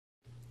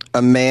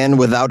A man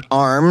without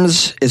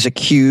arms is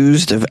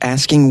accused of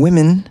asking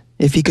women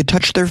if he could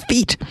touch their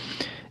feet.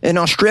 An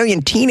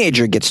Australian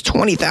teenager gets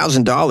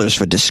 $20,000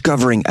 for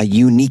discovering a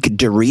unique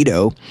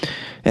Dorito.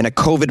 And a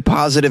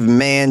COVID-positive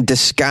man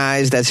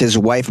disguised as his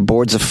wife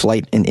boards a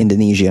flight in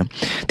Indonesia.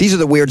 These are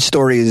the weird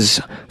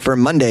stories for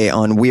Monday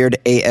on Weird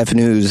AF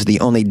News, the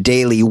only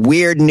daily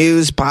weird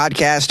news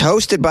podcast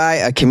hosted by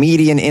a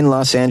comedian in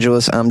Los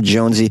Angeles. I'm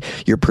Jonesy,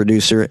 your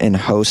producer and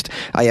host.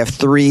 I have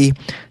 3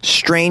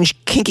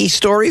 strange, kinky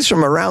stories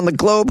from around the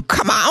globe.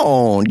 Come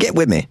on, get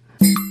with me.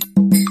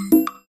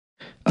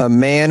 A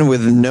man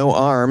with no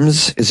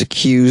arms is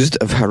accused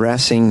of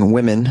harassing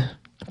women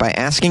by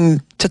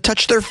asking to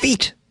touch their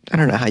feet. I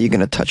don't know how you're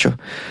going to touch a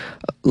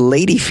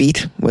lady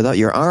feet without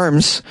your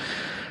arms.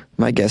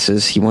 My guess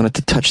is he wanted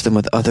to touch them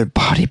with other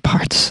body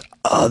parts.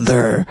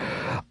 Other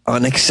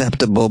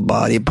unacceptable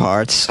body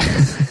parts.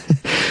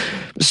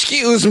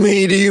 Excuse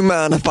me, do you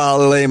mind if I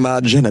lay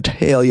my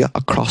genitalia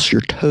across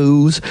your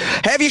toes?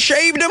 Have you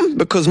shaved them?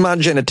 Because my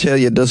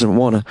genitalia doesn't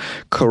want to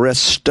caress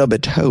stubby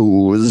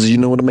toes. You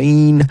know what I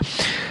mean?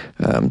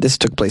 This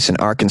took place in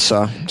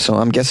Arkansas, so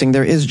I'm guessing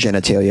there is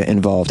genitalia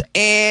involved.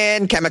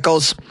 And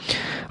chemicals.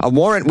 A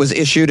warrant was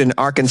issued in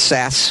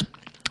Arkansas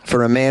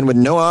for a man with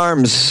no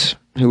arms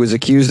who was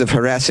accused of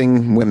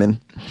harassing women.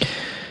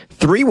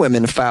 3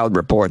 women filed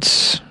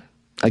reports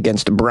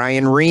against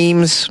Brian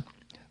Reams,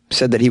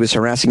 said that he was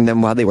harassing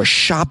them while they were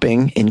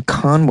shopping in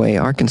Conway,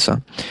 Arkansas.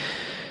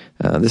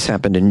 This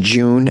happened in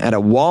June at a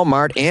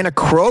Walmart and a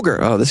Kroger.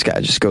 Oh, this guy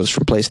just goes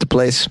from place to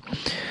place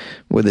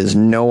with his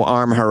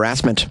no-arm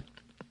harassment.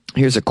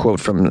 Here's a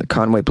quote from the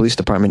Conway Police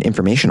Department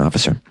information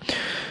officer.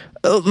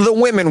 The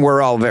women were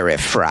all very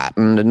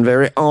frightened and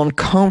very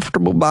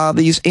uncomfortable by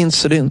these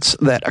incidents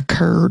that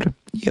occurred.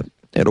 Yep,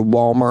 at a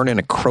Walmart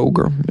and a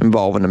Kroger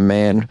involving a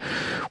man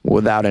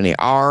without any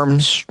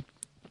arms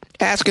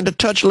asking to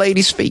touch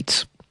ladies'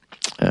 feet.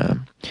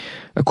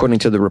 According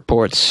to the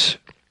reports,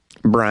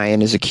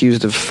 Brian is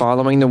accused of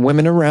following the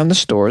women around the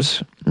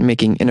stores,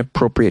 making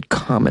inappropriate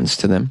comments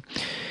to them.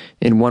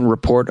 In one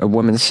report, a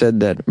woman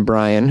said that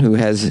Brian, who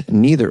has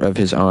neither of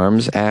his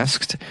arms,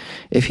 asked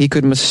if he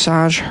could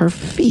massage her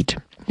feet.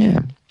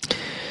 Yeah.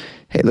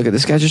 Hey, look at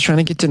this guy just trying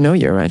to get to know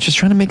you, right? Just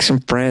trying to make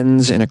some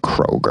friends in a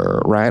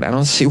Kroger, right? I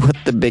don't see what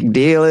the big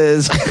deal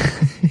is.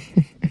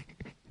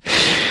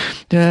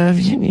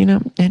 You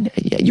know, and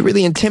you're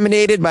really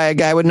intimidated by a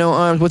guy with no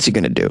arms. What's he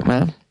going to do?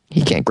 Huh?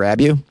 He can't grab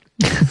you.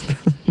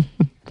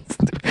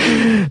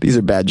 These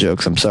are bad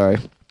jokes. I'm sorry.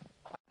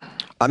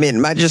 I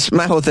mean, my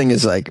whole thing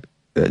is like,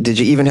 did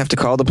you even have to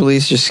call the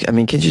police?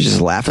 Can't you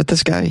just laugh at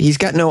this guy? He's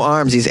got no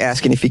arms. He's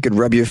asking if he could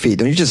rub your feet.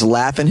 Don't you just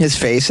laugh in his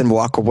face and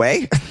walk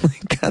away?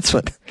 That's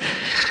what.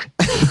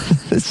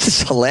 It's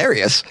just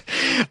hilarious.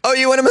 Oh,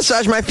 you want to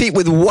massage my feet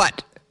with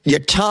what? Your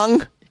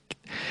tongue?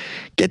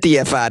 Get the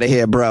F out of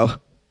here, bro.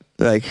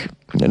 Like,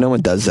 no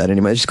one does that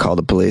anymore. Just call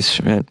the police,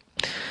 right?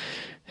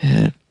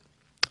 Yeah.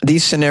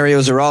 These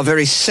scenarios are all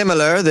very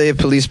similar, the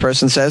police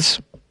person says.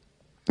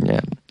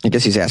 Yeah, I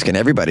guess he's asking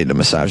everybody to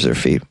massage their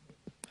feet.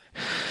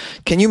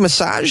 Can you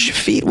massage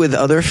feet with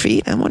other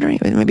feet? I'm wondering.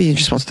 Maybe he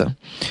just wants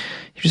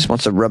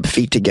to rub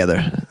feet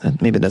together.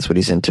 Maybe that's what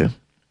he's into.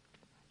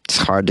 It's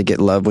hard to get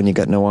love when you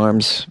got no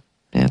arms.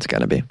 Yeah, it's got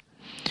to be.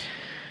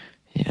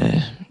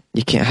 Yeah,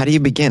 you can't. How do you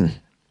begin?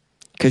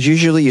 Because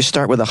usually you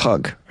start with a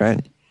hug, right?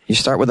 You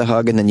start with a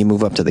hug and then you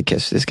move up to the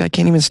kiss. This guy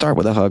can't even start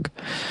with a hug.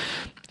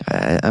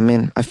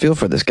 I feel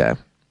for this guy.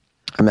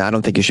 I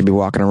don't think you should be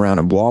walking around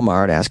in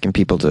Walmart asking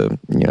people to,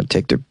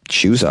 take their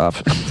shoes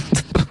off.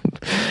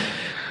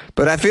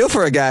 But I feel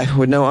for a guy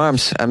with no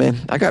arms.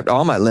 I got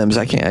all my limbs.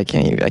 I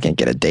can't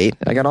get a date.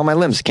 I got all my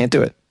limbs. Can't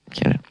do it.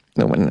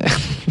 No one.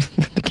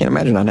 I can't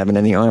imagine not having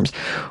any arms.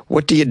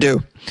 What do you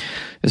do?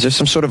 Is there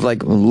some sort of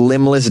like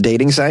limbless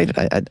dating site?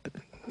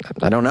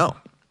 I don't know.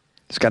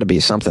 It's got to be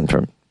something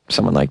for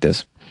someone like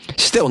this.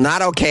 Still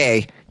not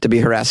okay to be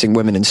harassing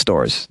women in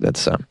stores.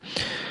 That's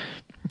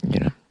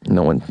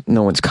no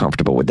one's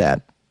comfortable with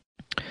that.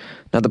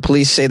 Now the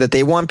police say that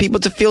they want people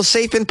to feel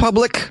safe in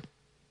public.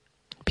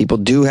 People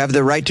do have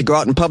the right to go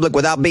out in public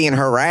without being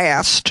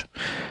harassed.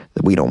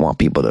 We don't want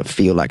people to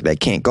feel like they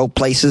can't go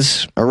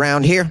places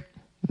around here,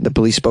 the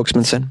police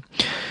spokesman said.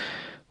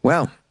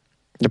 Well,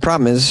 the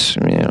problem is,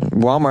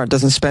 Walmart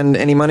doesn't spend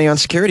any money on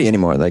security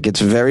anymore. Like,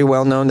 it's very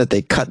well known that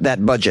they cut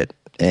that budget,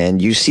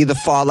 and you see the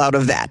fallout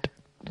of that.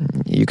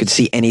 You could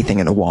see anything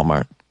in a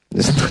Walmart.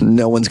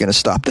 No one's going to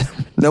stop them.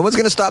 No one's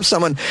going to stop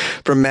someone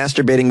from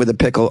masturbating with a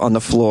pickle on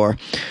the floor,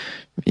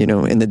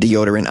 in the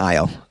deodorant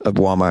aisle of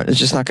Walmart. It's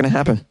just not going to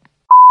happen.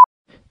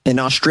 An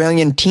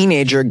Australian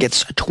teenager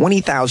gets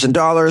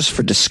 $20,000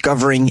 for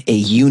discovering a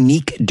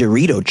unique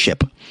Dorito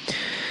chip.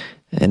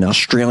 An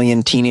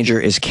Australian teenager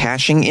is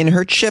cashing in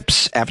her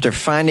chips after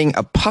finding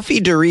a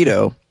puffy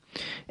Dorito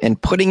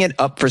and putting it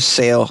up for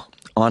sale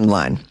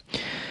online.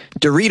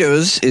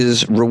 Doritos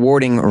is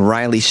rewarding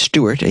Riley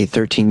Stewart, a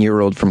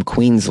 13-year-old from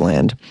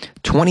Queensland,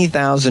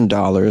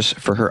 $20,000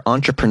 for her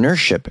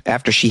entrepreneurship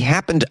after she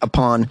happened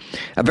upon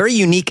a very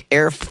unique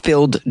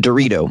air-filled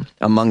Dorito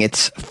among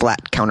its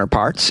flat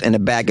counterparts in a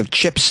bag of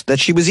chips that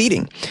she was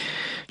eating.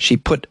 She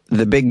put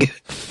the big,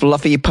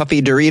 fluffy,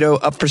 puffy Dorito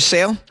up for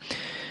sale.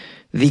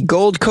 The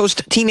Gold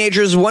Coast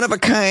teenager's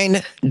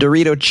one-of-a-kind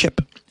Dorito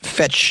chip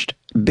fetched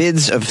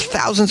bids of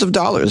thousands of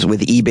dollars,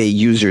 with eBay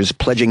users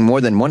pledging more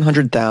than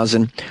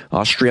 100,000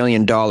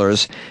 Australian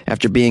dollars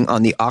after being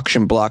on the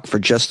auction block for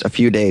just a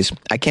few days.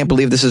 I can't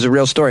believe this is a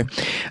real story.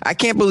 I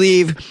can't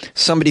believe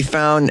somebody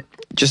found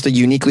just a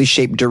uniquely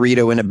shaped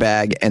Dorito in a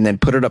bag and then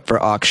put it up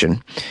for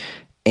auction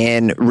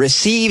and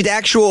received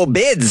actual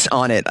bids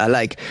on it.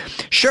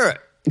 Sure,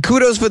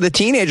 kudos for the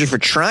teenager for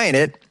trying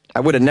it. I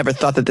would have never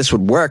thought that this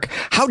would work.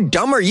 How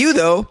dumb are you,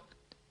 though,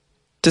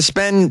 to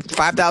spend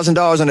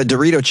 $5,000 on a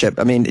Dorito chip?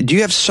 I mean, do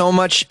you have so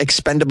much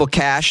expendable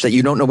cash that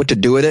you don't know what to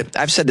do with it?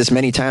 I've said this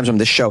many times on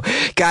this show.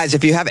 Guys,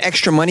 if you have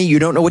extra money, you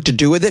don't know what to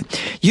do with it,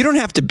 you don't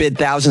have to bid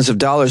thousands of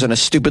dollars on a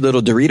stupid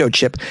little Dorito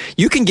chip.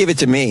 You can give it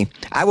to me.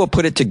 I will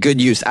put it to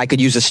good use. I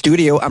could use a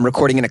studio. I'm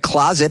recording in a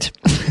closet.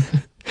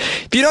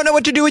 If you don't know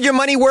what to do with your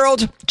money,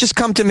 world, just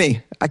come to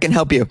me. I can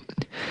help you.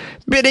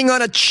 Bidding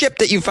on a chip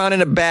that you found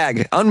in a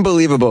bag.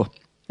 Unbelievable.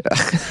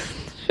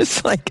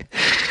 It's like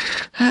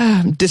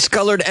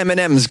discolored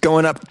M&Ms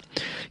going on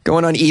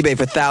eBay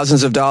for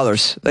thousands of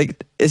dollars.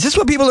 Like, is this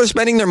what people are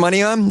spending their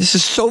money on? This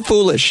is so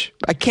foolish.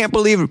 I can't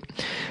believe.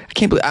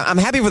 I'm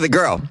happy for the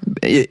girl.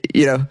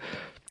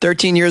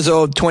 13 years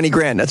old, 20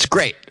 grand. That's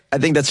great. I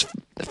think that's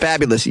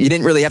fabulous. You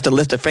didn't really have to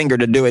lift a finger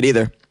to do it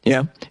either.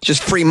 It's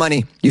just free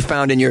money you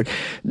found in your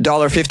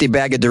 $1.50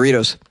 bag of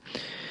Doritos.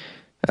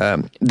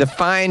 The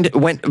find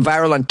went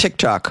viral on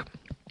TikTok.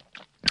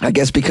 I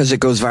guess because it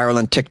goes viral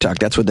on TikTok,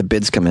 that's where the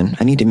bids come in.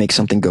 I need to make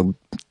something go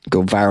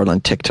viral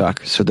on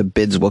TikTok so the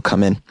bids will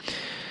come in.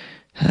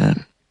 I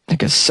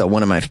guess sell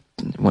one of my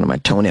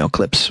toenail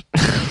clippings.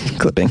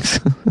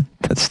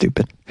 That's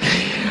stupid.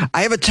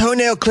 I have a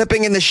toenail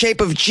clipping in the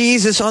shape of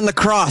Jesus on the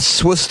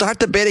cross. We'll start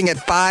the bidding at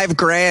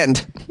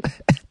 $5,000.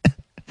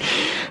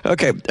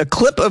 Okay, a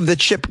clip of the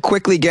chip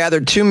quickly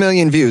gathered 2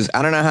 million views.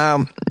 I don't know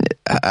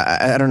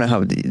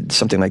how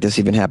something like this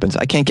even happens.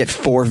 I can't get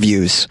 4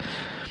 views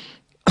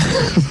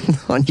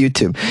on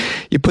YouTube.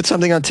 You put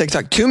something on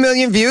TikTok, 2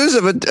 million views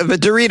of a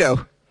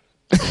Dorito.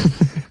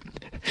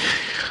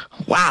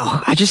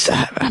 Wow,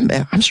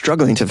 I'm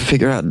struggling to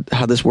figure out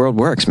how this world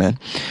works, man.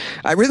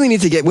 I really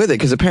need to get with it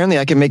because apparently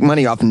I can make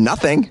money off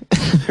nothing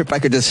if I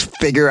could just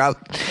figure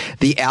out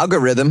the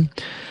algorithm.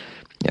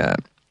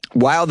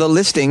 While the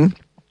listing,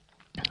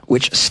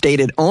 which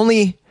stated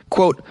only,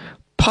 quote,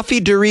 puffy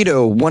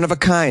Dorito, one of a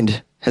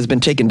kind, has been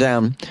taken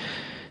down,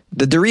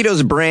 the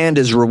Doritos brand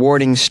is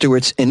rewarding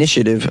Stewart's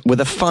initiative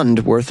with a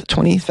fund worth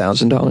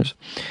 $20,000.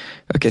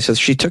 Okay, so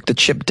she took the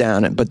chip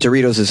down, but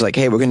Doritos is like,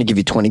 hey, we're going to give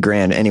you 20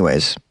 grand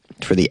anyways.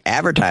 For the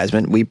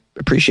advertisement, we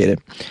appreciate it.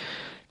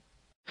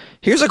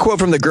 Here's a quote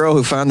from the girl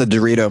who found the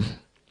Dorito.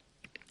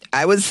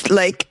 I was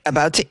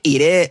about to eat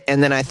it,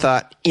 and then I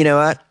thought, you know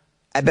what?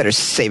 I better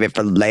save it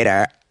for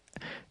later.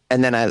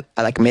 And then I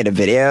made a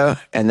video,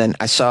 and then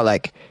I saw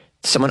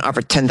someone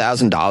offered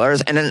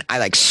 $10,000, and then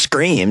I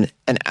screamed,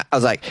 and I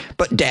was like,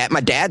 but my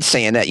dad's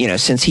saying that,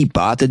 since he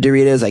bought the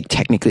Doritos,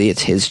 technically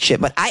it's his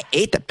chip, but I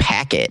ate the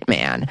packet,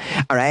 man.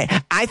 All right.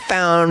 I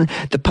found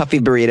the puffy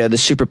burrito, the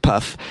super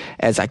puff,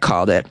 as I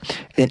called it,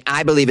 and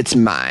I believe it's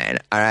mine.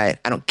 All right.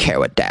 I don't care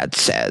what dad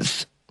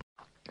says.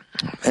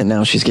 And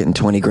now she's getting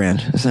 20 grand.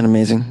 Isn't that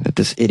amazing that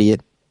this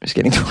idiot is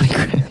getting 20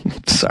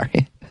 grand?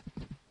 Sorry.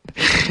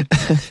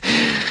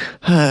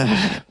 All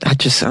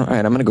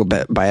right, I'm going to go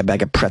buy a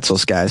bag of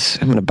pretzels, guys.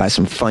 I'm going to buy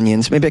some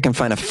Funyuns. Maybe I can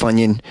find a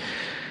Funyun,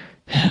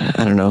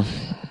 I don't know,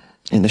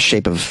 in the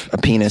shape of a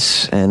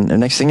penis. And the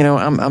next thing you know,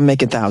 I'm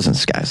making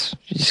thousands, guys.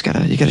 You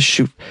gotta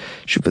shoot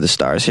for the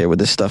stars here with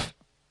this stuff.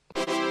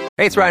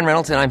 Hey, it's Ryan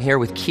Reynolds, and I'm here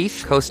with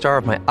Keith, co-star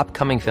of my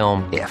upcoming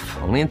film, If,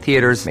 only in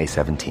theaters May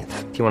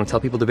 17th. Do you want to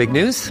tell people the big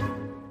news?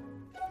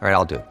 All right,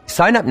 I'll do it.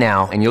 Sign up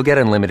now and you'll get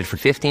unlimited for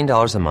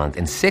 $15 a month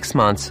and 6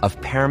 months of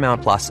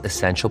Paramount Plus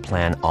Essential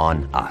Plan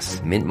on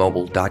us.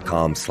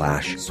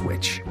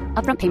 MintMobile.com/switch.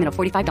 Upfront payment of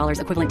 $45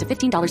 equivalent to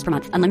 $15 per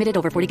month. Unlimited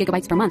over 40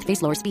 gigabytes per month.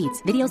 Face lower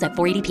speeds. Videos at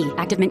 480p.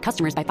 Active Mint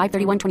customers by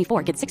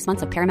 531.24 get 6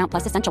 months of Paramount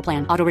Plus Essential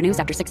Plan. Auto renews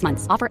after 6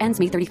 months. Offer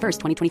ends May 31st,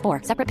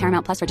 2024. Separate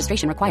Paramount Plus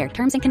registration required.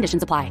 Terms and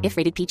conditions apply if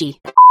rated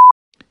PG.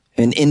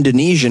 An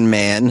Indonesian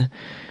man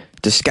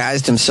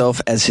disguised himself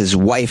as his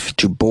wife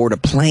to board a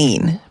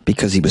plane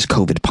because he was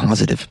COVID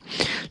positive.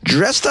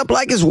 Dressed up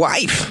like his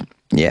wife.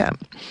 Yeah.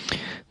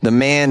 The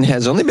man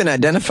has only been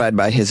identified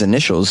by his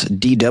initials,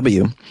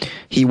 DW.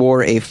 He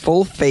wore a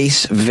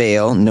full-face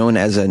veil known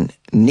as a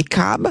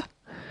niqab.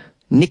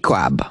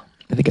 Niqab.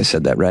 I think I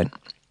said that right.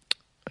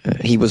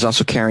 He was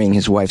also carrying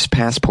his wife's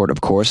passport,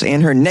 of course,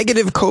 and her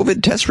negative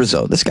COVID test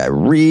result. This guy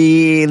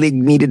really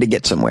needed to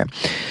get somewhere.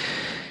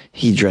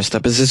 He dressed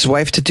up as his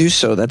wife to do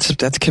so.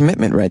 That's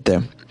commitment right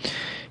there.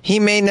 He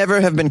may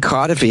never have been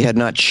caught if he had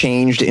not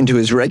changed into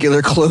his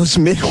regular clothes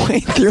midway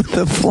through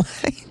the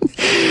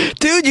flight.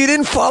 Dude, you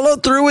didn't follow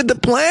through with the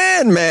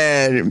plan,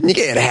 man. You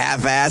can't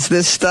half-ass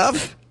this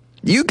stuff.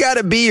 You got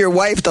to be your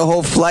wife the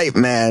whole flight,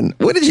 man.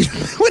 What did you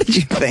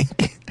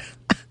think?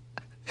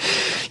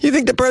 You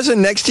think the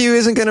person next to you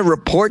isn't going to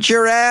report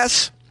your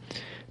ass?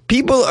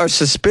 People are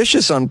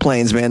suspicious on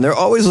planes, man. They're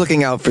always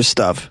looking out for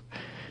stuff.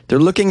 They're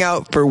looking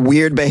out for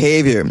weird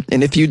behavior.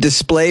 And if you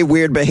display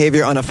weird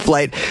behavior on a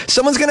flight,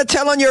 someone's going to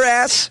tell on your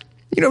ass.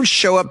 You don't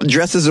show up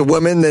dressed as a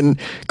woman, then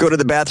go to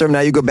the bathroom.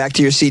 Now you go back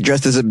to your seat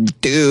dressed as a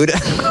dude.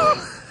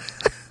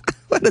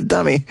 What a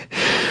dummy.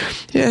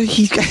 Yeah,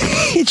 he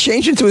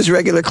changed into his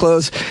regular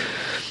clothes,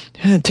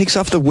 takes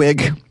off the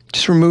wig,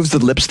 just removes the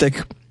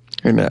lipstick.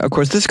 And, of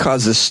course, this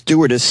caused the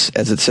stewardess,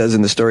 as it says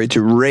in the story,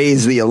 to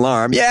raise the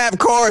alarm. Yeah, of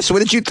course. What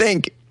did you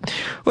think?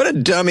 What a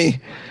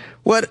dummy.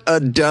 What a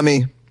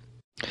dummy.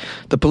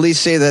 The police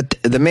say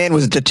that the man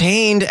was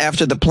detained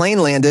after the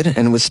plane landed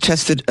and was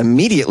tested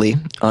immediately.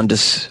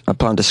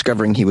 Upon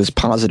discovering he was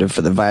positive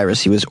for the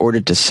virus, he was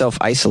ordered to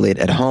self-isolate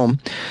at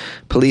home.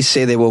 Police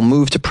say they will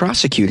move to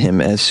prosecute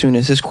him as soon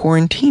as his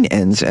quarantine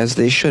ends, as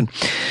they should.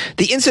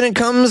 The incident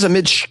comes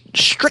amid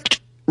strict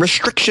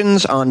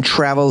restrictions on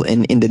travel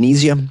in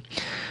Indonesia,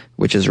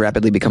 which has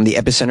rapidly become the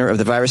epicenter of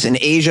the virus in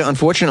Asia,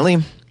 unfortunately.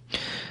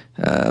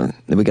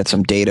 We got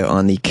some data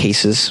on the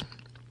cases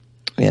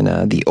and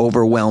the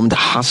overwhelmed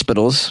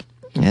hospitals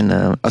and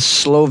a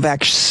slow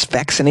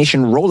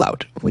vaccination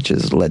rollout, which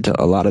has led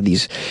to a lot of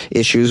these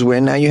issues where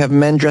now you have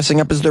men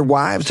dressing up as their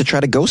wives to try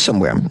to go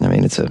somewhere. I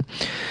mean, it's a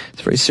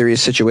very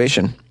serious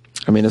situation.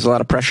 I mean, there's a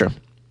lot of pressure.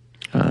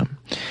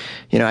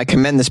 I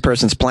commend this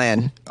person's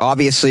plan.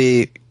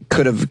 Obviously,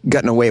 could have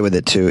gotten away with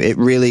it too. It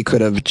really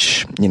could have,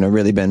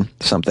 really been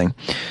something.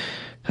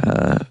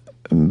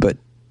 But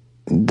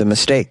the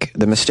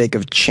mistake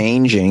of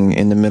changing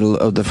in the middle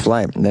of the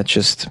flight,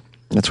 that's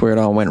where it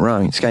all went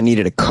wrong. This guy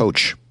needed a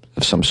coach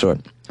of some sort.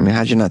 I mean,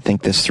 how'd you not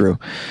think this through?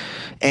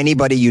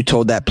 Anybody you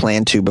told that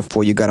plan to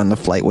before you got on the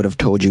flight would have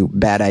told you,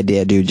 bad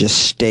idea, dude.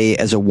 Just stay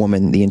as a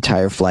woman the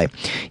entire flight.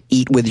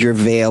 Eat with your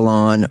veil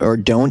on, or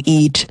don't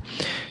eat.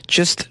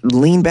 Just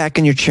lean back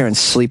in your chair and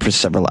sleep for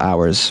several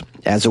hours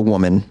as a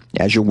woman,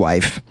 as your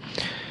wife.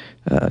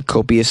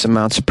 Copious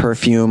amounts of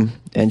perfume,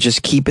 and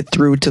just keep it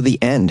through to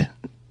the end.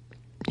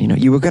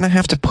 You were going to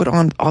have to put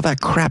on all that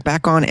crap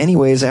back on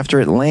anyways after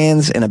it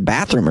lands in a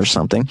bathroom or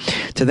something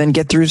to then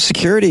get through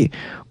security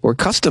or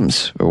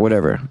customs or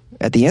whatever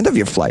at the end of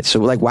your flight. So,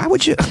 why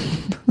would you?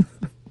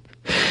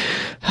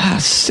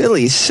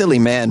 Silly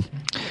man.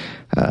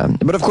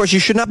 But, of course, you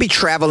should not be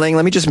traveling.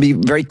 Let me just be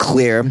very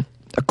clear.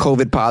 A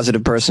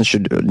COVID-positive person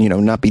should,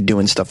 not be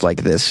doing stuff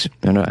like this.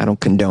 I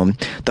don't condone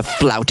the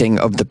flouting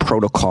of the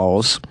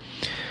protocols.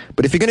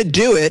 But if you're going to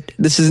do it,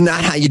 this is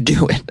not how you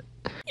do it.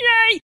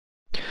 Yay!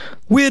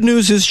 Weird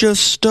news is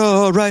just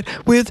alright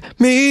with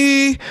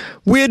me.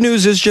 Weird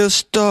news is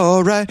just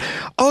alright.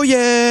 Oh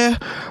yeah.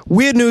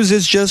 Weird news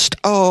is just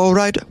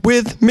alright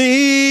with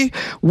me.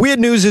 Weird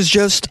news is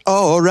just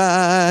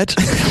alright.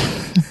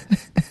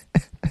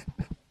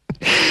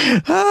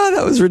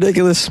 That was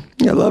ridiculous.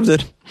 I loved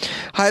it.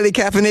 Highly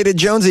caffeinated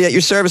Jonesy at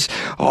your service.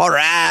 All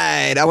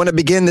right. I want to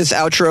begin this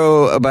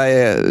outro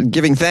by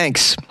giving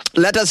thanks.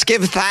 Let us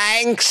give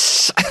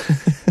thanks.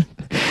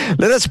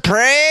 Let us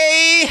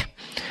pray.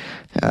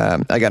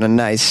 I got a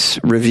nice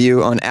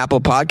review on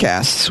Apple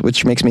Podcasts,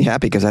 which makes me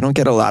happy because I don't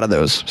get a lot of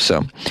those.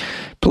 So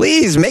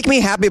please make me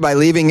happy by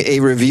leaving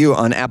a review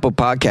on Apple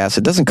Podcasts.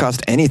 It doesn't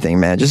cost anything,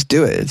 man. Just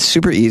do it. It's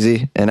super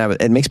easy, and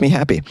it makes me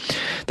happy.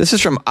 This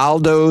is from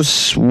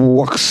Aldos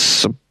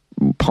Waxapone.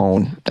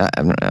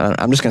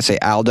 I'm just going to say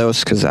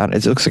Aldos because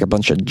it looks like a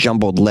bunch of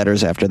jumbled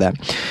letters after that.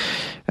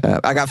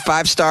 I got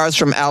 5 stars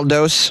from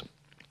Aldos.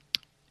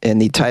 And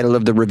the title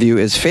of the review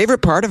is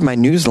Favorite Part of My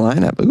News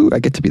Lineup. Ooh, I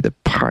get to be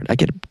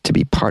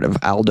part of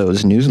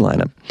Aldo's news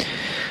lineup.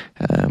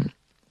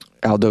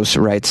 Aldos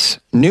writes,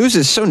 news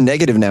is so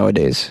negative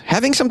nowadays.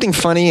 Having something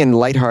funny and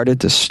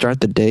lighthearted to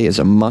start the day is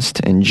a must,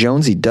 and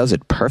Jonesy does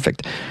it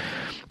perfect.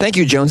 Thank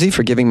you, Jonesy,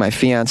 for giving my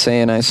fiance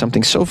and I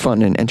something so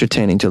fun and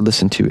entertaining to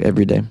listen to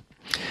every day.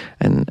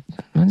 And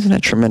isn't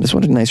that tremendous?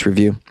 What a nice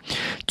review.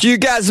 Do you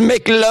guys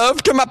make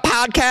love to my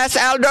podcast,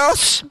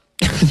 Aldos?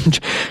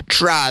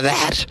 Try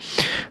that.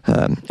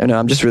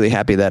 I'm just really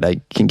happy that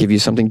I can give you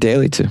something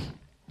daily to,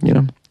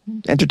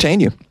 entertain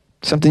you.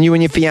 Something you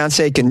and your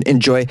fiance can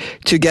enjoy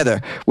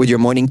together with your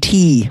morning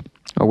tea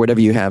or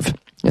whatever you have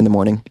in the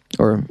morning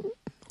or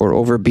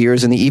over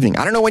beers in the evening.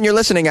 I don't know when you're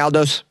listening,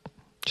 Aldos.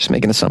 Just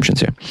making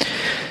assumptions here.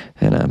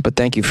 But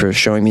thank you for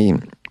showing me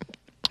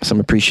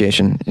some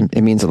appreciation.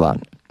 It means a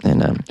lot.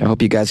 And I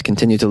hope you guys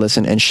continue to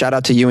listen. And shout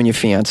out to you and your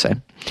fiance.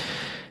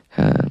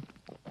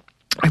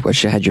 I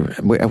wish I had your...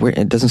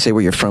 it doesn't say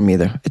where you're from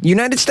either.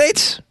 United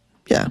States?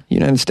 Yeah,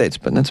 United States,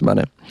 but that's about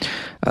it.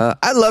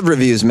 I love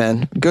reviews,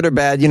 man. Good or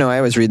bad, I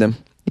always read them.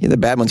 Yeah, the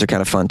bad ones are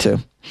kind of fun, too.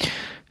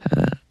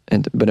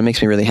 But it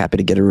makes me really happy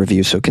to get a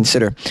review, so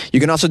consider. You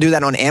can also do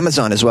that on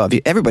Amazon as well.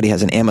 Everybody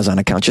has an Amazon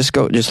account.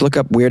 Just look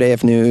up Weird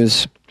AF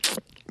News.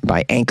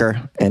 by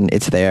Anchor, and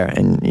it's there,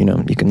 and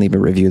you can leave a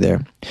review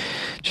there.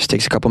 Just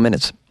takes a couple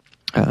minutes.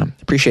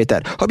 Appreciate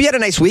that. Hope you had a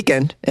nice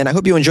weekend, and I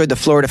hope you enjoyed the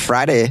Florida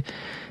Friday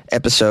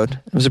episode.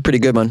 It was a pretty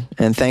good one,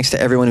 and thanks to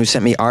everyone who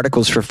sent me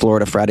articles for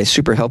Florida Friday.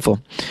 Super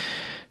helpful.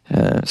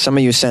 Some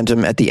of you sent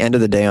them at the end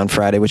of the day on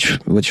Friday, which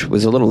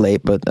was a little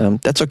late, but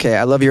that's okay.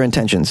 I love your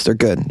intentions. They're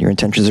good. Your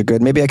intentions are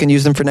good. Maybe I can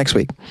use them for next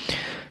week.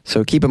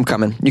 So keep them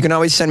coming. You can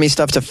always send me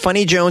stuff to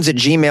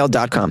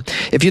funnyjones@gmail.com.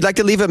 If you'd like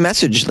to leave a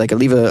message, like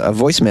leave a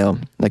voicemail,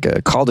 like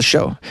a call to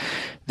show,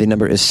 the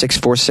number is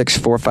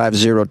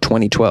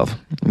 646-450-2012.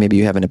 Maybe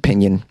you have an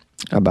opinion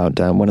about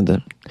one of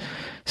the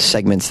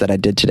segments that I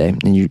did today,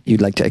 and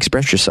you'd like to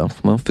express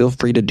yourself. Well, feel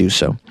free to do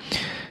so.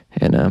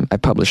 And I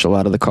publish a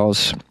lot of the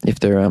calls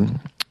if they're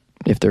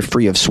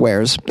free of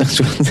swears.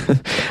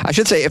 I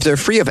should say if they're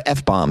free of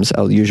F-bombs,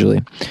 I'll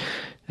usually...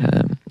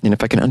 and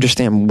if I can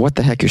understand what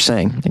the heck you're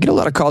saying. I get a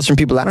lot of calls from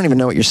people, I don't even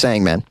know what you're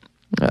saying, man.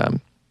 I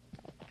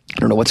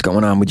don't know what's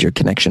going on with your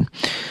connection.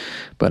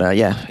 But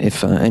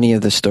if any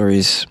of the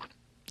stories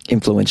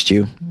influenced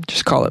you,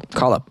 just call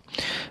up.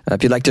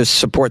 If you'd like to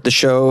support the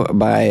show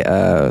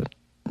by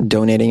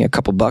donating a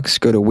couple bucks,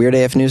 go to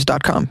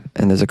weirdafnews.com,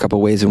 and there's a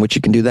couple ways in which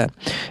you can do that.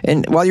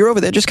 And while you're over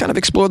there, just kind of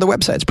explore the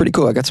website. It's pretty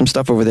cool. I got some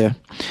stuff over there,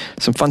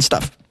 some fun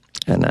stuff.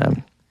 And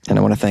I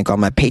want to thank all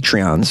my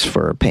Patreons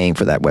for paying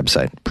for that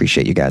website.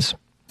 Appreciate you guys.